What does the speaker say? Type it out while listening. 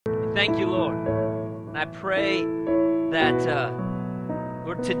Thank you, Lord. And I pray that,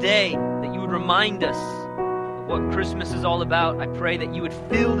 Lord, today, that you would remind us of what Christmas is all about. I pray that you would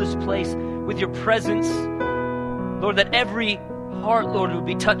fill this place with your presence. Lord, that every heart, Lord, would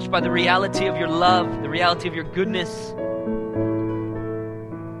be touched by the reality of your love, the reality of your goodness.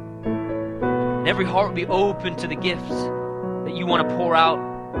 And every heart would be open to the gifts that you want to pour out.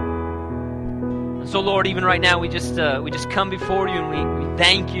 And so, Lord, even right now, we just come before you and we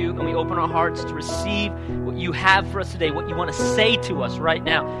thank you and we open our hearts to receive what you have for us today, what you want to say to us right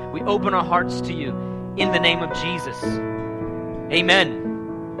now. We open our hearts to you in the name of Jesus.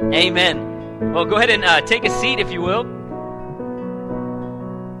 Amen. Amen. Well, go ahead and take a seat, if you will.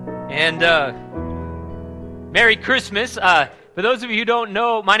 And Merry Christmas. For those of you who don't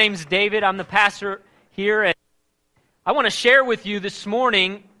know, my name's David. I'm the pastor here. And I want to share with you this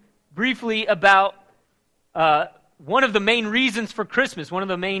morning briefly about one of the main reasons for Christmas, one of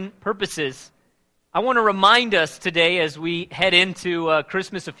the main purposes. I want to remind us today as we head into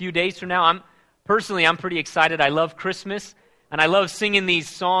Christmas a few days from now. I'm pretty excited. I love Christmas, and I love singing these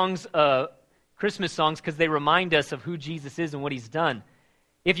songs, Christmas songs, because they remind us of who Jesus is and what he's done.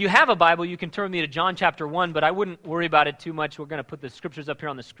 If you have a Bible, you can turn me to John chapter 1, but I wouldn't worry about it too much. We're going to put the scriptures up here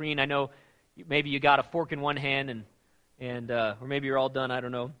on the screen. I know maybe you got a fork in one hand, and or maybe you're all done, I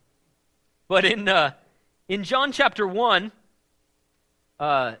don't know. But in John chapter 1,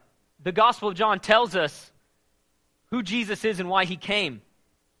 the Gospel of John tells us who Jesus is and why he came.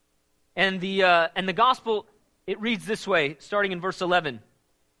 And the Gospel, it reads this way, starting in verse 11.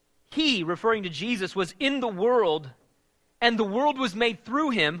 He, referring to Jesus, was in the world, and the world was made through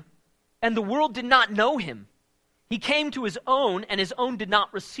him, and the world did not know him. He came to his own, and his own did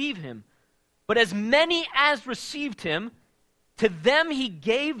not receive him. But as many as received him, to them he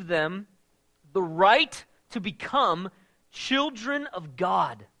gave them the right to become children of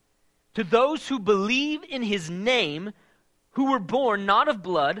God, to those who believe in his name, who were born not of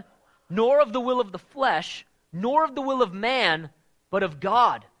blood, nor of the will of the flesh, nor of the will of man, but of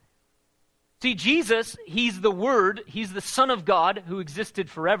God. See, Jesus, he's the Word, he's the Son of God who existed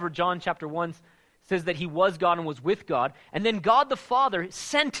forever. John chapter 1 says that he was God and was with God. And then God the Father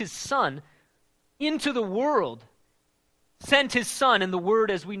sent his Son into the world, sent his Son, and the Word,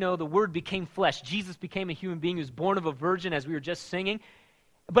 as we know, the Word became flesh. Jesus became a human being who was born of a virgin, as we were just singing.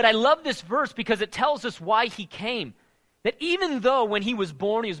 But I love this verse because it tells us why he came. That even though when he was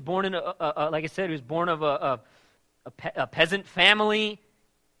born in, like I said, he was born of a peasant family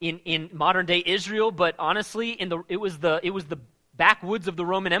in modern day Israel, but honestly, it was the backwoods of the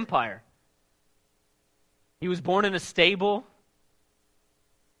Roman Empire. He was born in a stable,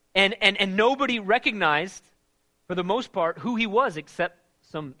 and nobody recognized, for the most part, who he was, except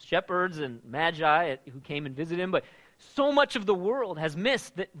some shepherds and magi who came and visited him. But so much of the world has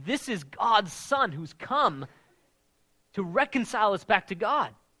missed that this is God's Son who's come to reconcile us back to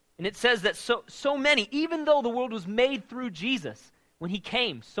God. And it says that so many, even though the world was made through Jesus, when he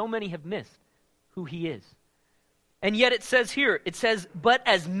came, so many have missed who he is. And yet it says here, but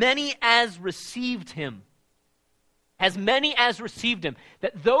as many as received him,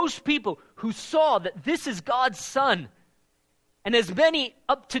 that those people who saw that this is God's Son, and as many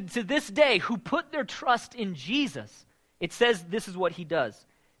up to this day who put their trust in Jesus, it says this is what he does,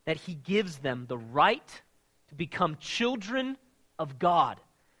 that he gives them the right to become children of God.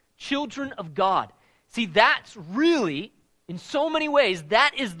 Children of God. See, that's really, in so many ways,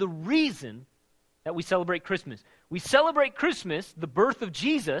 that is the reason that we celebrate Christmas. We celebrate Christmas, the birth of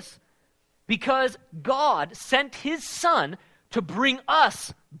Jesus, because God sent his Son to bring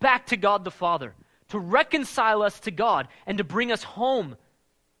us back to God the Father, to reconcile us to God, and to bring us home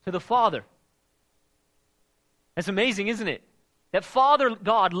to the Father. That's amazing, isn't it? That Father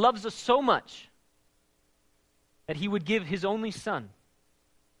God loves us so much that he would give his only Son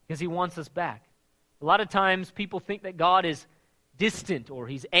because he wants us back. A lot of times people think that God is distant or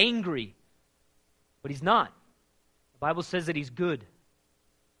he's angry, but he's not. The Bible says that he's good,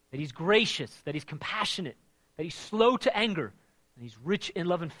 that he's gracious, that he's compassionate, that he's slow to anger, and he's rich in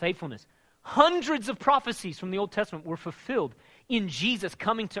love and faithfulness. Hundreds of prophecies from the Old Testament were fulfilled in Jesus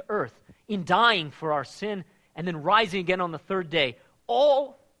coming to earth, in dying for our sin, and then rising again on the third day,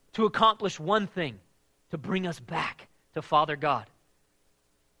 all to accomplish one thing, to bring us back to Father God.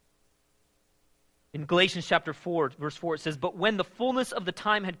 In Galatians chapter 4, verse 4, it says, "But when the fullness of the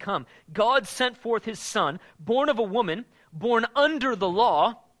time had come, God sent forth his Son, born of a woman, born under the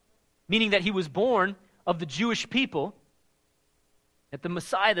law," meaning that he was born of the Jewish people, that the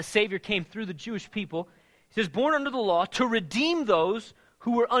Messiah, the Savior, came through the Jewish people. He says, born under the law, to redeem those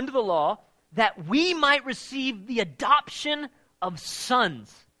who were under the law, that we might receive the adoption of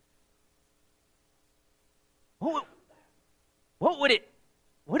sons. What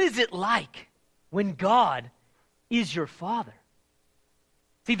is it like when God is your Father?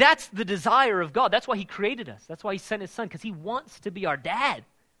 See, that's the desire of God. That's why He created us. That's why He sent His Son, because He wants to be our dad,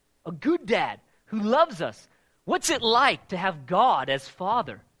 a good dad who loves us. What's it like to have God as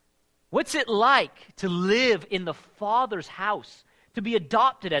Father? What's it like to live in the Father's house, to be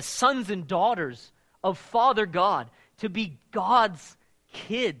adopted as sons and daughters of Father God, to be God's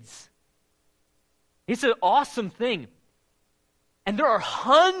kids? It's an awesome thing. And there are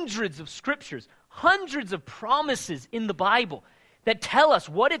hundreds of scriptures, hundreds of promises in the Bible that tell us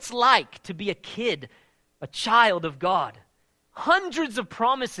what it's like to be a kid, a child of God. Hundreds of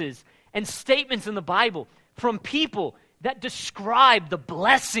promises and statements in the Bible from people that describe the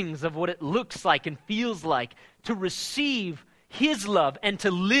blessings of what it looks like and feels like to receive His love and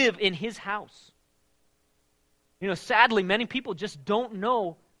to live in His house. You know, sadly, many people just don't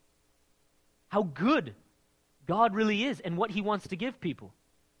know how good God really is and what He wants to give people.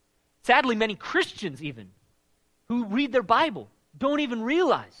 Sadly, many Christians even who read their Bible don't even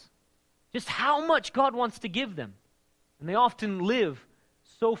realize just how much God wants to give them. And they often live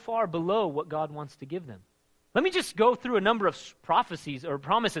so far below what God wants to give them. Let me just go through a number of prophecies, or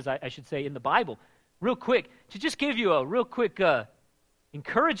promises, I should say, in the Bible, real quick, to just give you a real quick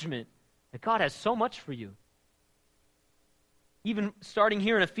encouragement that God has so much for you. Even starting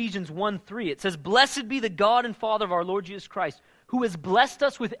here in Ephesians 1:3, it says, "Blessed be the God and Father of our Lord Jesus Christ, who has blessed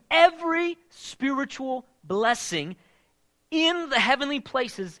us with every spiritual blessing in the heavenly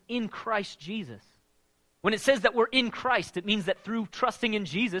places in Christ Jesus." When it says that we're in Christ, it means that through trusting in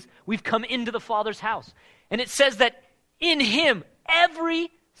Jesus, we've come into the Father's house. And it says that in Him, every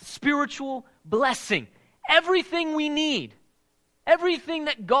spiritual blessing, everything we need, everything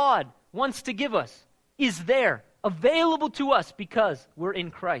that God wants to give us is there, available to us because we're in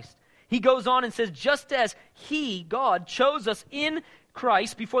Christ. He goes on and says, just as He, God, chose us in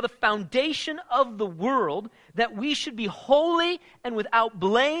Christ before the foundation of the world, that we should be holy and without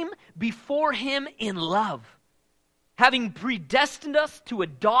blame before Him in love, having predestined us to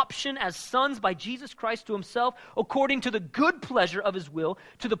adoption as sons by Jesus Christ to Himself, according to the good pleasure of His will,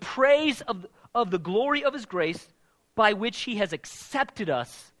 to the praise of the glory of His grace, by which He has accepted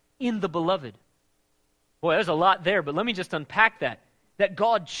us in the Beloved. Boy, there's a lot there, but let me just unpack that. That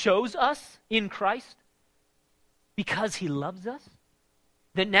God chose us in Christ because He loves us.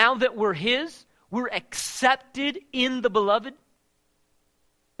 That now that we're His, we're accepted in the Beloved.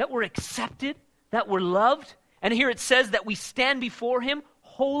 That we're accepted, that we're loved. And here it says that we stand before Him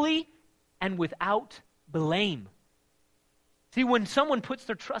holy and without blame. See, when someone puts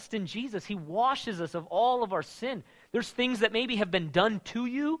their trust in Jesus, He washes us of all of our sin. There's things that maybe have been done to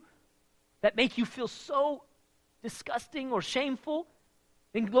you that make you feel so disgusting or shameful.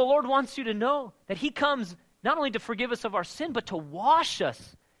 And the Lord wants you to know that He comes not only to forgive us of our sin, but to wash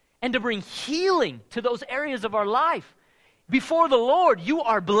us and to bring healing to those areas of our life. Before the Lord, you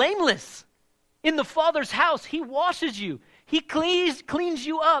are blameless. In the Father's house, He washes you. He cleans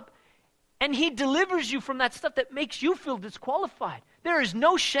you up. And He delivers you from that stuff that makes you feel disqualified. There is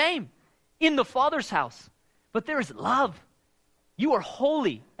no shame in the Father's house, but there is love. You are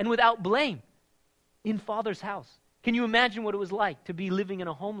holy and without blame in Father's house. Can you imagine what it was like to be living in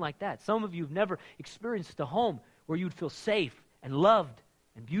a home like that? Some of you have never experienced a home where you'd feel safe and loved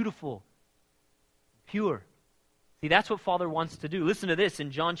and beautiful, pure. See, that's what Father wants to do. Listen to this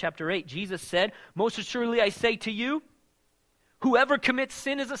in John chapter 8. Jesus said, "Most assuredly I say to you, whoever commits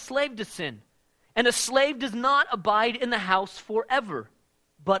sin is a slave to sin. And a slave does not abide in the house forever,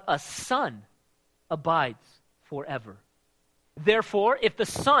 but a son abides forever. Therefore, if the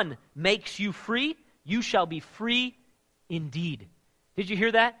Son makes you free, you shall be free indeed." Did you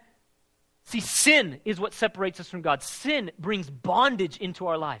hear that? See, sin is what separates us from God. Sin brings bondage into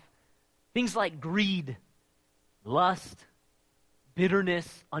our life. Things like greed, lust,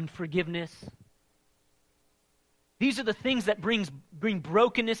 bitterness, unforgiveness. These are the things that bring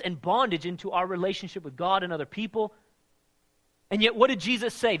brokenness and bondage into our relationship with God and other people. And yet, what did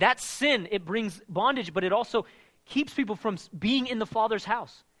Jesus say? That sin, it brings bondage, but it also keeps people from being in the Father's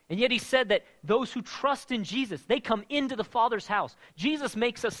house. And yet He said that those who trust in Jesus, they come into the Father's house. Jesus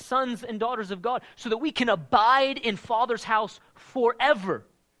makes us sons and daughters of God so that we can abide in Father's house forever.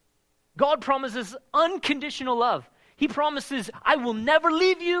 God promises unconditional love. He promises, "I will never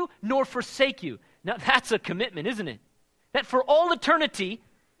leave you nor forsake you." Now that's a commitment, isn't it? That for all eternity,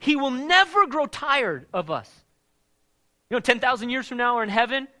 He will never grow tired of us. 10,000 years from now we're in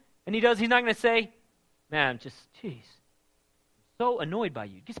heaven, and He's not going to say, "Man, geez, so annoyed by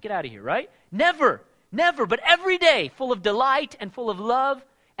you. Just get out of here," right? Never, never. But every day, full of delight and full of love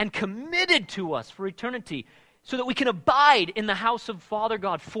and committed to us for eternity. so that we can abide in the house of Father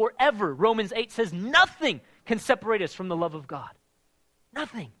God forever. Romans 8 says nothing can separate us from the love of God.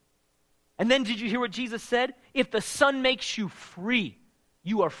 Nothing. And then did you hear what Jesus said? If the Son makes you free,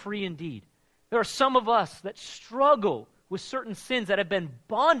 you are free indeed. There are some of us that struggle with certain sins that have been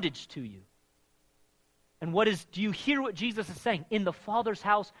bondage to you. And do you hear what Jesus is saying? In the Father's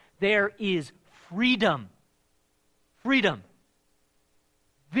house, there is freedom. Freedom.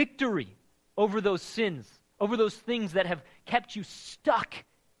 Victory over those sins, over those things that have kept you stuck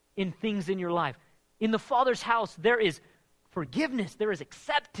in things in your life. In the Father's house, there is forgiveness, there is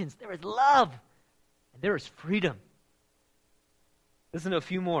acceptance, there is love, and there is freedom. Listen to a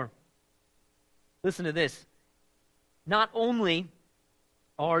few more. Listen to this. Not only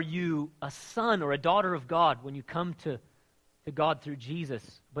are you a son or a daughter of God when you come to God through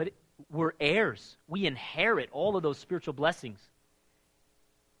Jesus, but we're heirs. We inherit all of those spiritual blessings.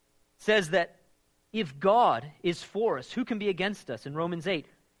 It says that if God is for us, who can be against us? In Romans 8,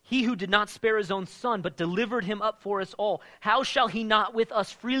 he who did not spare his own son, but delivered him up for us all, how shall he not with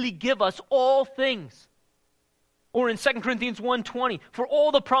us freely give us all things? Or in 2 Corinthians 1:20, for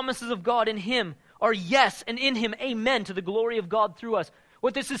all the promises of God in him are yes, and in him amen, to the glory of God through us.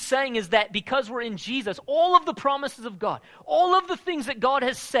 What this is saying is that because we're in Jesus, all of the promises of God, all of the things that God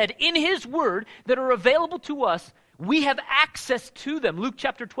has said in his word that are available to us, we have access to them. Luke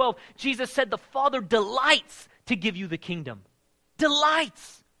chapter 12, Jesus said the Father delights to give you the kingdom.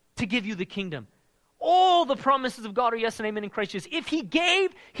 Delights to give you the kingdom. All the promises of God are yes and amen in Christ Jesus. If he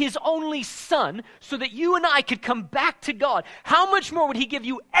gave his only son so that you and I could come back to God, how much more would he give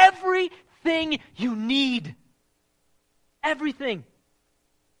you everything you need? Everything.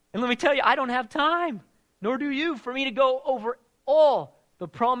 And let me tell you, I don't have time, nor do you, for me to go over all the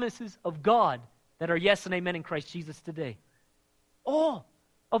promises of God that are yes and amen in Christ Jesus today. All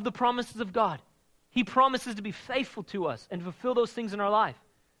of the promises of God. He promises to be faithful to us and fulfill those things in our life.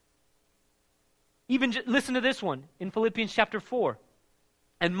 Even listen to this one in Philippians chapter 4.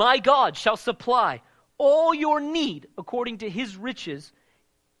 And my God shall supply all your need according to his riches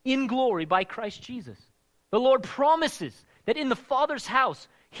in glory by Christ Jesus. The Lord promises that in the Father's house,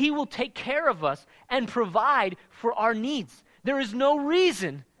 he will take care of us and provide for our needs. There is no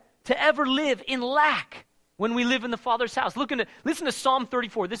reason to ever live in lack when we live in the Father's house. Listen to Psalm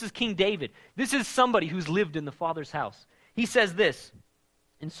 34. This is King David. This is somebody who's lived in the Father's house. He says this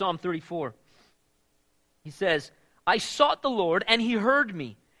in Psalm 34. He says, I sought the Lord, and he heard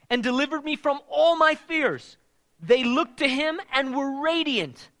me, and delivered me from all my fears. They looked to him and were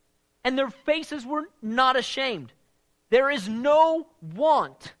radiant, and their faces were not ashamed. There is no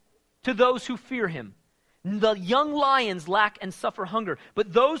want to those who fear him. The young lions lack and suffer hunger,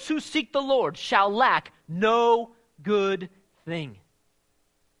 but those who seek the Lord shall lack no good thing.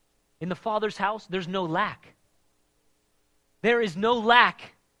 In the Father's house, there's no lack. There is no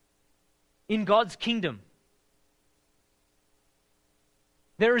lack in God's kingdom.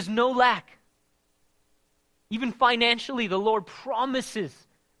 There is no lack. Even financially, the Lord promises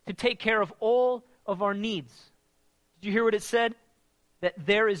to take care of all of our needs. Did you hear what it said? That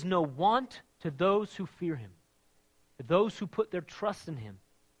there is no want to those who fear him. To those who put their trust in him.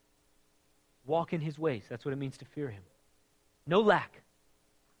 Walk in his ways. That's what it means to fear him. No lack.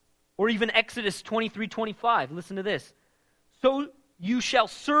 Or even Exodus 23:25. Listen to this. So you shall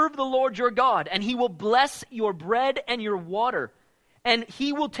serve the Lord your God, and he will bless your bread and your water, and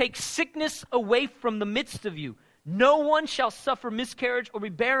he will take sickness away from the midst of you. No one shall suffer miscarriage or be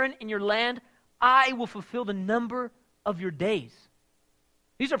barren in your land. I will fulfill the number of your days.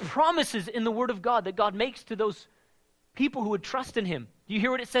 These are promises in the Word of God that God makes to those people who would trust in him. Do you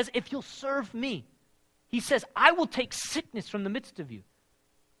hear what it says? If you'll serve me, he says, I will take sickness from the midst of you.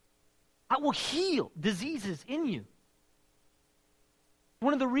 I will heal diseases in you.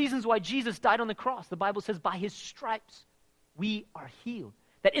 One of the reasons why Jesus died on the cross, the Bible says, by his stripes we are healed.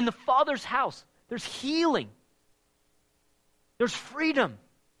 That in the Father's house, there's healing. There's freedom.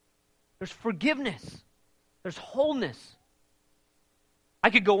 There's forgiveness. There's wholeness. I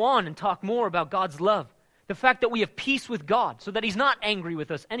could go on and talk more about God's love. The fact that we have peace with God, so that he's not angry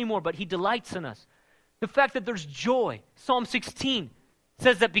with us anymore, but he delights in us. The fact that there's joy. Psalm 16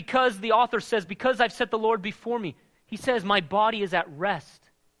 says that the author says, because I've set the Lord before me, he says, my body is at rest.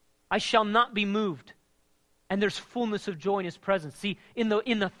 I shall not be moved. And there's fullness of joy in his presence. See, in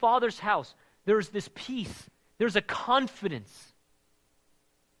the Father's house, there's this peace. There's a confidence.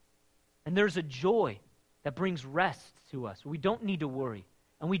 And there's a joy that brings rest to us. We don't need to worry.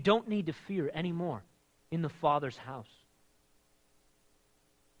 And we don't need to fear anymore in the Father's house.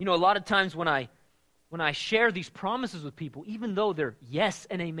 You know, a lot of times when I share these promises with people, even though they're yes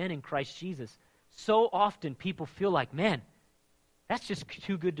and amen in Christ Jesus, so often people feel like, man, that's just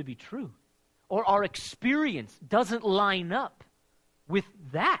too good to be true. Or our experience doesn't line up with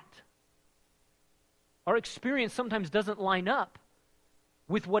that. Our experience sometimes doesn't line up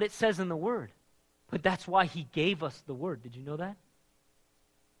with what it says in the Word. But that's why He gave us the Word. Did you know that?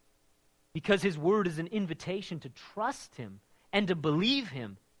 Because His Word is an invitation to trust Him and to believe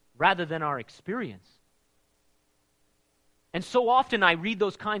Him rather than our experience. And so often I read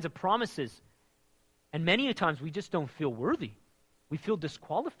those kinds of promises, and many a times we just don't feel worthy. We feel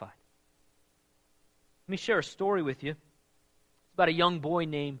disqualified. Let me share a story with you. It's about a young boy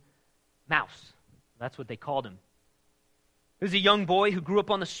named Mouse. That's what they called him. He was a young boy who grew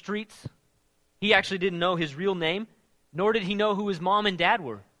up on the streets. He actually didn't know his real name, nor did he know who his mom and dad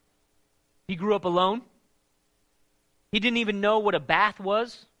were. He grew up alone. He didn't even know what a bath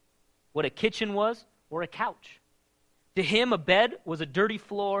was, what a kitchen was, or a couch. To him, a bed was a dirty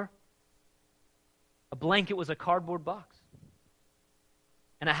floor, a blanket was a cardboard box,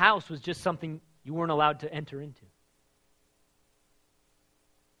 and a house was just something you weren't allowed to enter into.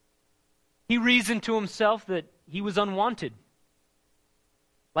 He reasoned to himself that he was unwanted.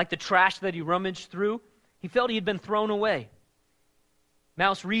 Like the trash that he rummaged through, he felt he had been thrown away.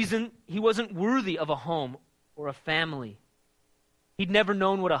 Mouse reasoned he wasn't worthy of a home or a family. He'd never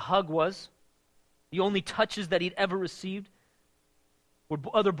known what a hug was. The only touches that he'd ever received were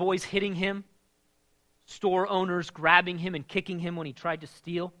other boys hitting him, store owners grabbing him and kicking him when he tried to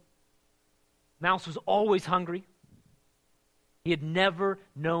steal. Mouse was always hungry. He had never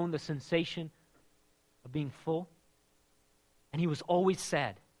known the sensation of being full. And he was always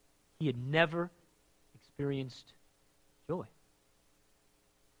sad. He had never experienced joy.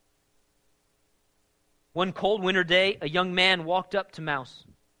 One cold winter day, a young man walked up to Mouse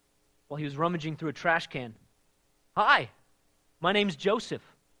while he was rummaging through a trash can. "Hi, my name's Joseph.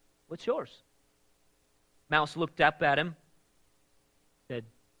 What's yours?" Mouse looked up at him, said,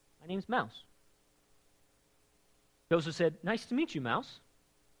 "My name's Mouse." Joseph said, "Nice to meet you, Mouse.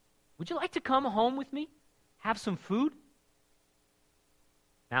 Would you like to come home with me? Have some food?"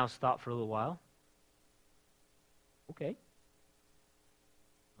 Mouse thought for a little while. Okay.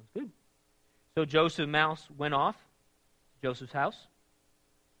 Sounds good. So Joseph and Mouse went off to Joseph's house.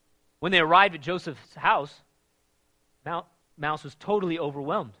 When they arrived at Joseph's house, Mouse was totally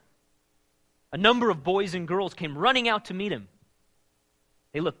overwhelmed. A number of boys and girls came running out to meet him.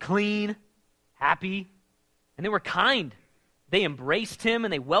 They looked clean, happy, and they were kind. They embraced him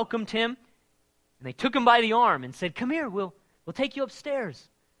and they welcomed him, and they took him by the arm and said, "Come here, we'll take you upstairs."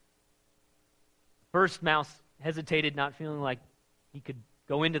 First, Mouse hesitated, not feeling like he could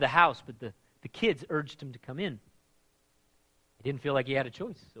go into the house, but the kids urged him to come in. He didn't feel like he had a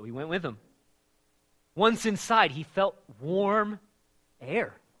choice, so he went with them. Once inside, he felt warm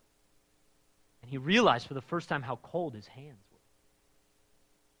air, and he realized for the first time how cold his hands were.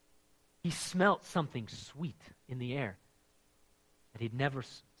 He smelt something sweet in the air that he'd never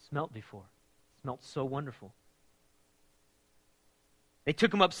smelt before. It smelled so wonderful. They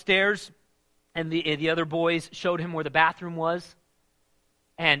took him upstairs, and the other boys showed him where the bathroom was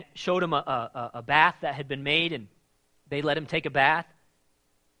and showed him a bath that had been made, and they let him take a bath.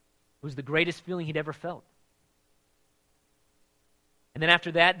 It was the greatest feeling he'd ever felt. And then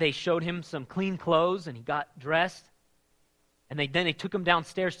after that, they showed him some clean clothes, and he got dressed. And then they took him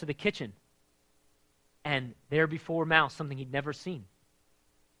downstairs to the kitchen. And there before Mouse, something he'd never seen.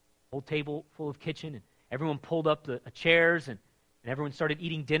 A whole table full of kitchen, and everyone pulled up the chairs, and everyone started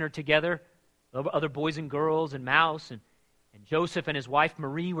eating dinner together. Other boys and girls, and Mouse, and Joseph and his wife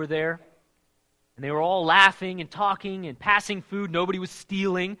Marie were there. And they were all laughing and talking and passing food. Nobody was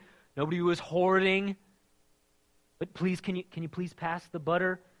stealing. Nobody was hoarding. But please, can you please pass the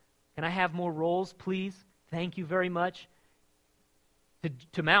butter? Can I have more rolls, please? Thank you very much.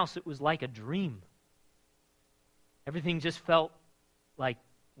 To Mouse, it was like a dream. Everything just felt like,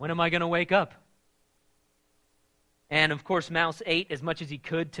 when am I going to wake up? And of course, Mouse ate as much as he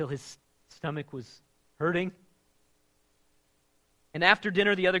could till his stomach was hurting. And after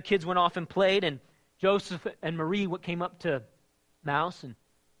dinner, the other kids went off and played, and Joseph and Marie came up to Mouse and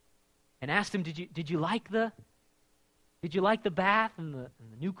asked him, "Did you like the bath and the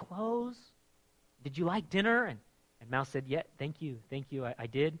new clothes? Did you like dinner?" And Mouse said, "Yeah, thank you, I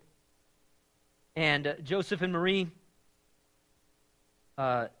did." And Joseph and Marie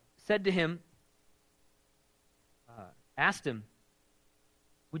said to him, asked him,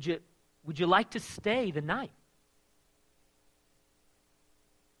 "Would you like to stay the night?"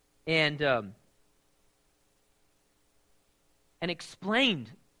 And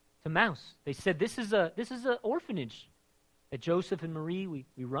explained to Mouse. They said, this is an orphanage that Joseph and Marie we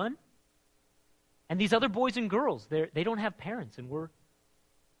run. And these other boys and girls, they don't have parents, and we're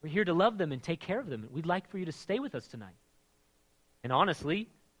here to love them and take care of them. We'd like for you to stay with us tonight. And honestly,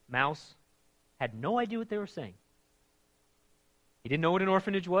 Mouse had no idea what they were saying. He didn't know what an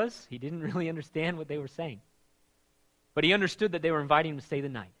orphanage was. He didn't really understand what they were saying. But he understood that they were inviting him to stay the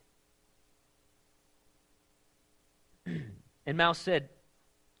night. And Mouse said,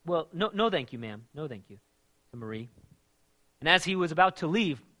 well, no thank you, ma'am. No thank you, to Marie. And as he was about to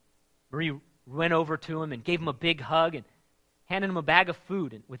leave, Marie went over to him and gave him a big hug and handed him a bag of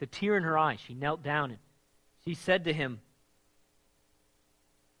food. And with a tear in her eye, she knelt down and she said to him,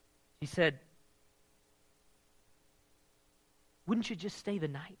 she said, wouldn't you just stay the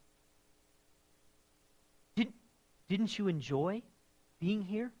night? Didn't you enjoy being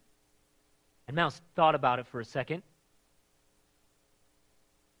here? And Mouse thought about it for a second.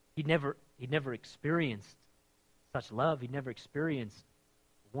 He'd never experienced such love. He'd never experienced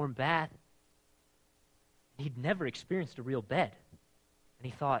a warm bath. He'd never experienced a real bed. And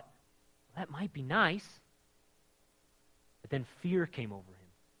he thought, well, that might be nice. But then fear came over him.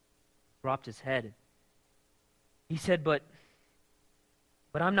 He dropped his head. He said, but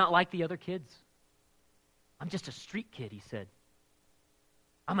I'm not like the other kids. I'm just a street kid, he said.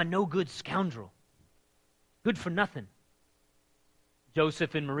 I'm a no-good scoundrel. Good for nothing.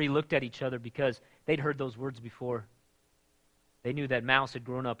 Joseph and Marie looked at each other because they'd heard those words before. They knew that Mouse had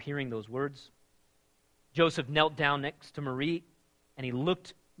grown up hearing those words. Joseph knelt down next to Marie, and he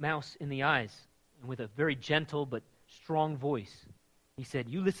looked Mouse in the eyes, and with a very gentle but strong voice, he said,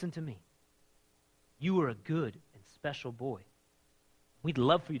 you listen to me. You are a good and special boy. We'd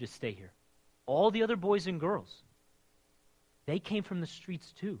love for you to stay here. All the other boys and girls, they came from the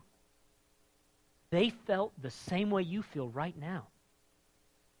streets too. They felt the same way you feel right now.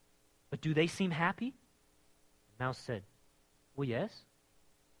 But do they seem happy? Mouse said, well, yes.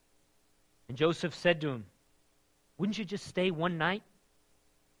 And Joseph said to him, wouldn't you just stay one night?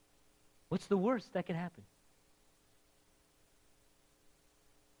 What's the worst that could happen?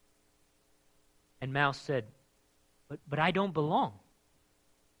 And Mouse said, but I don't belong.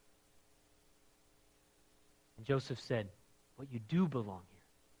 And Joseph said, but you do belong here.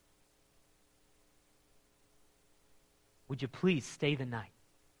 Would you please stay the night?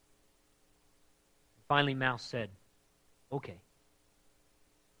 And finally, Mouse said, okay.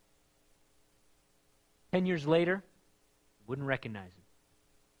 10 years later, you wouldn't recognize him.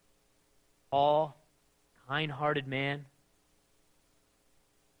 Tall, kind-hearted man.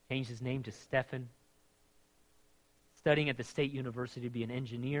 Changed his name to Stephen. Studying at the State University to be an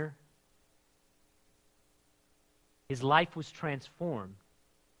engineer. His life was transformed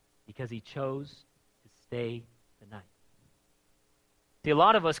because he chose to stay the night. See, a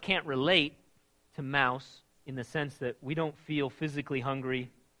lot of us can't relate to Mouse in the sense that we don't feel physically hungry.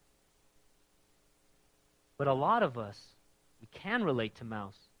 But a lot of us, we can relate to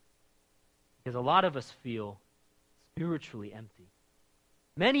Mouse because a lot of us feel spiritually empty.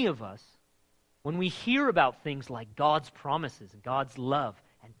 Many of us, when we hear about things like God's promises and God's love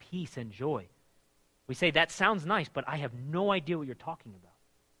and peace and joy, we say, that sounds nice, but I have no idea what you're talking about.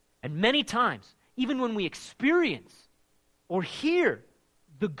 And many times, even when we experience or hear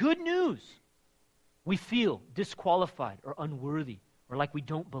the good news, we feel disqualified or unworthy or like we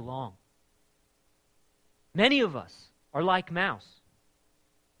don't belong. Many of us are like Mouse,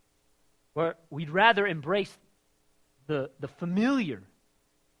 where we'd rather embrace the familiar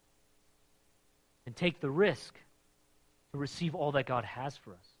and take the risk to receive all that God has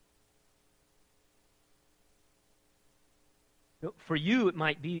for us. For you, it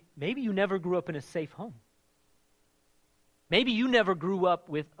might be, maybe you never grew up in a safe home. Maybe you never grew up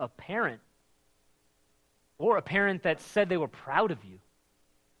with a parent or a parent that said they were proud of you.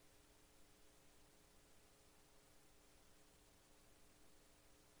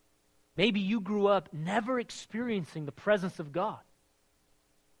 Maybe you grew up never experiencing the presence of God.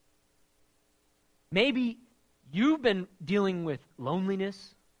 Maybe you've been dealing with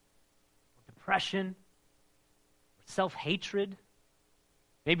loneliness, or depression, or self-hatred.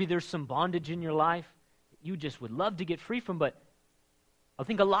 Maybe there's some bondage in your life that you just would love to get free from, but I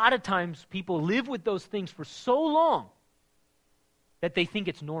think a lot of times people live with those things for so long that they think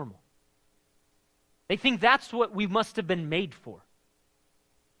it's normal. They think that's what we must have been made for.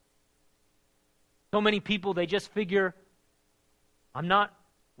 So many people, they just figure, I'm not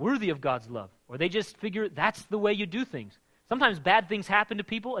worthy of God's love. Or they just figure that's the way you do things. Sometimes bad things happen to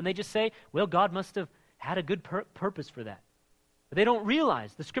people and they just say, well, God must have had a good purpose for that. But they don't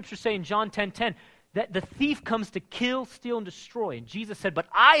realize, the scriptures say in John 10:10, that the thief comes to kill, steal, and destroy. And Jesus said, but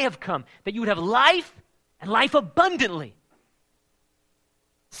I have come that you would have life and life abundantly.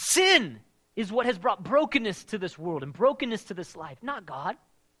 Sin is what has brought brokenness to this world and brokenness to this life, not God.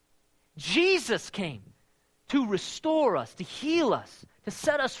 Jesus came to restore us, to heal us, to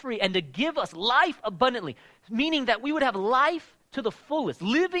set us free, and to give us life abundantly, meaning that we would have life to the fullest,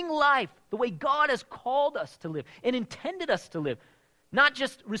 living life the way God has called us to live and intended us to live. Not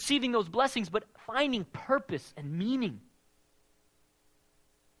just receiving those blessings, but finding purpose and meaning.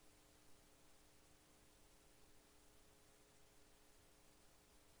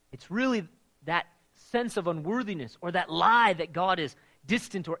 It's really that sense of unworthiness or that lie that God is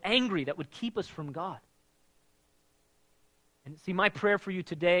distant or angry that would keep us from God. And see, my prayer for you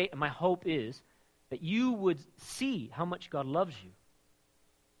today and my hope is that you would see how much God loves you.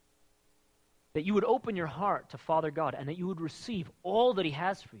 That you would open your heart to Father God and that you would receive all that He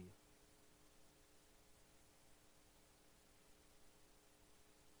has for you.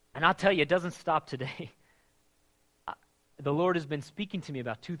 And I'll tell you, it doesn't stop today. The Lord has been speaking to me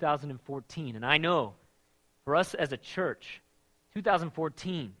about 2014, and I know for us as a church,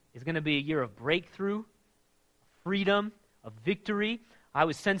 2014 is going to be a year of breakthrough, freedom, of victory. I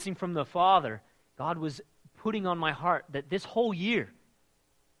was sensing from the Father, God was putting on my heart that this whole year,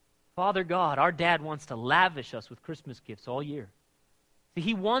 Father God, our dad, wants to lavish us with Christmas gifts all year. See,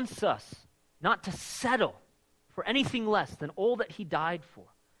 He wants us not to settle for anything less than all that He died for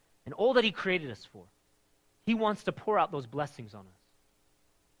and all that He created us for. He wants to pour out those blessings on us.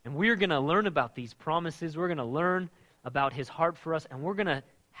 And we're going to learn about these promises. We're going to learn about His heart for us, and we're going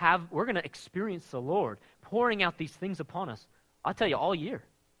to experience the Lord pouring out these things upon us. I'll tell you, all year.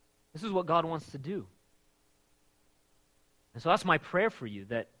 This is what God wants to do. And so that's my prayer for you,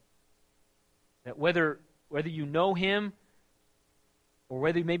 that whether you know Him or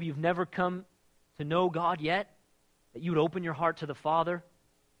whether maybe you've never come to know God yet, that you would open your heart to the Father,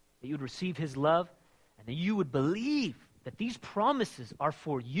 that you would receive His love, and that you would believe that these promises are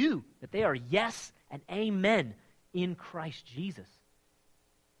for you, that they are yes and amen in Christ Jesus.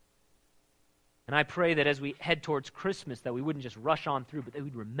 And I pray that as we head towards Christmas, that we wouldn't just rush on through, but that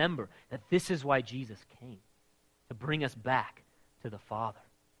we'd remember that this is why Jesus came, to bring us back to the Father.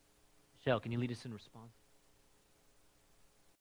 Michelle, can you lead us in response?